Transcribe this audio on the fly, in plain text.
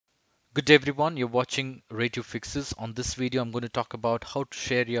Good day everyone, you're watching Radio Fixes. On this video, I'm going to talk about how to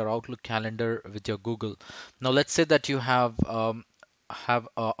share your Outlook calendar with your Google. Now, let's say that you have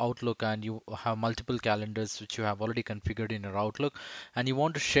Outlook and you have multiple calendars which you have already configured in your Outlook, and you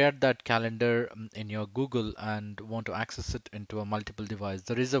want to share that calendar in your Google and want to access it into a multiple device.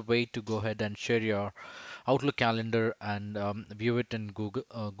 There is a way to go ahead and share your Outlook calendar and view it in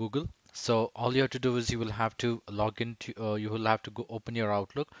Google. So all you have to do is you will have to log into, you will have to go open your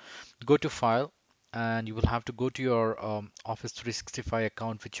Outlook, go to File, and you will have to go to your Office 365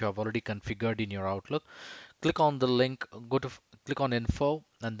 account which you have already configured in your Outlook. Click on the link, click on Info,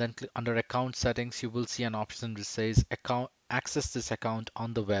 and then click under Account Settings. You will see an option which says Account Access this account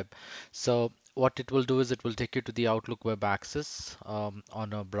on the web. So what it will do is it will take you to the Outlook web access on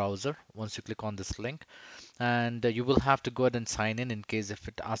a browser once you click on this link, and you will have to go ahead and sign in case if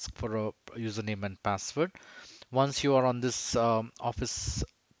it asks for a username and password. Once you are on this Office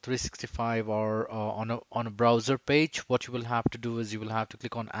 365 or on a browser page, what you will have to do is you will have to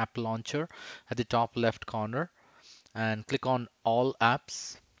click on App Launcher at the top left corner and click on All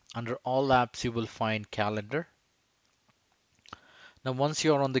Apps. Under All Apps, you will find Calendar. Now, once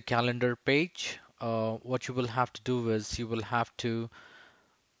you are on the Calendar page, what you will have to do is you will have to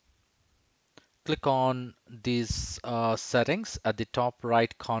click on these settings at the top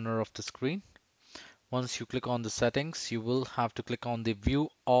right corner of the screen. Once you click on the settings, you will have to click on the View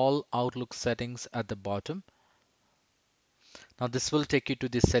All Outlook settings at the bottom. Now this will take you to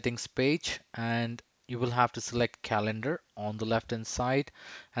the settings page, and you will have to select Calendar on the left hand side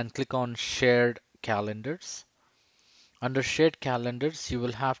and click on Shared Calendars. Under Shared Calendars, you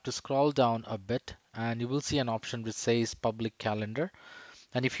will have to scroll down a bit and you will see an option which says Public Calendar.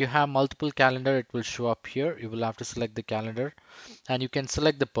 And if you have multiple calendar, it will show up here. You will have to select the calendar and you can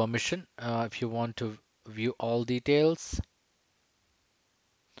select the permission if you want to view all details,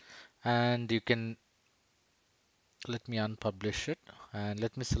 and you can let me unpublish it and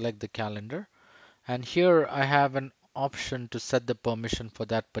let me select the calendar. And here I have an option to set the permission for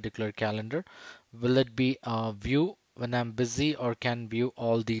that particular calendar. Will it be view when I'm busy or can view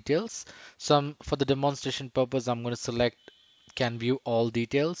all details? So for the demonstration purpose, I'm going to select can view all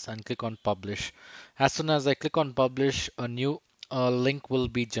details and click on publish. As soon as I click on publish, a new link will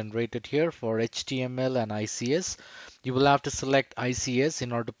be generated here for HTML and ICS. You will have to select ICS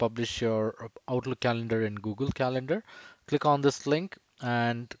in order to publish your Outlook calendar in Google Calendar. Click on this link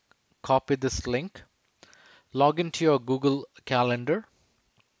and copy this link. Log into your Google Calendar.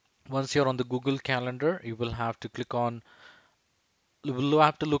 Once you're on the Google Calendar, you will have to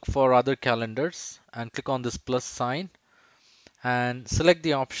look for other calendars and click on this plus sign and select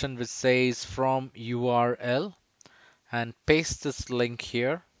the option which says from URL and paste this link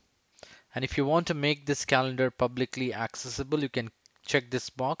here. And if you want to make this calendar publicly accessible, you can check this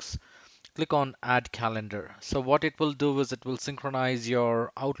box. Click on Add Calendar. So what it will do is it will synchronize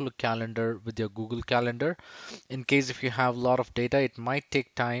your Outlook calendar with your Google Calendar. In case if you have a lot of data, it might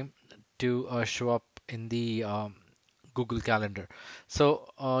take time to show up in the Google Calendar. So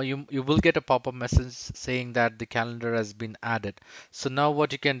you will get a pop-up message saying that the calendar has been added. So now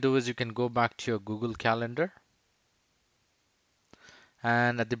what you can do is you can go back to your Google Calendar,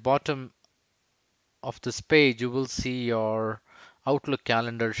 and at the bottom of this page you will see your Outlook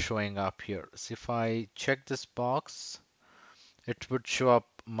calendar showing up here. So if I check this box, it would show up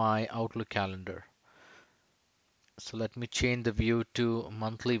my Outlook calendar. So let me change the view to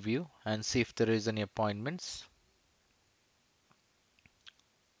monthly view and see if there is any appointments.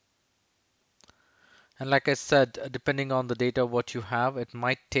 And like I said, depending on the data what you have, it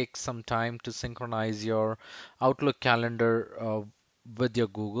might take some time to synchronize your Outlook calendar with your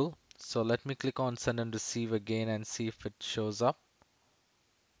Google. So let me click on send and receive again and see if it shows up.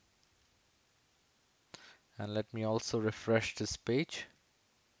 And let me also refresh this page.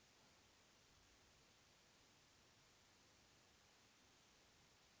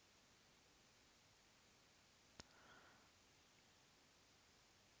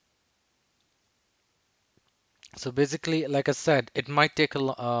 So basically, like I said, it might take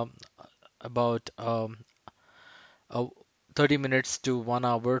about uh, 30 minutes to 1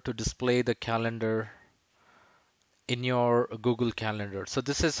 hour to display the calendar in your Google Calendar. So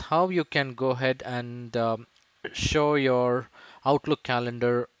this is how you can go ahead and show your Outlook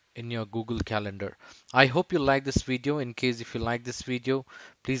calendar in your Google Calendar. I hope you like this video. In case if you like this video,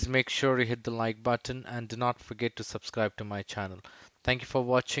 please make sure you hit the like button and do not forget to subscribe to my channel. Thank you for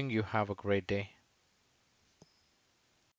watching. You have a great day.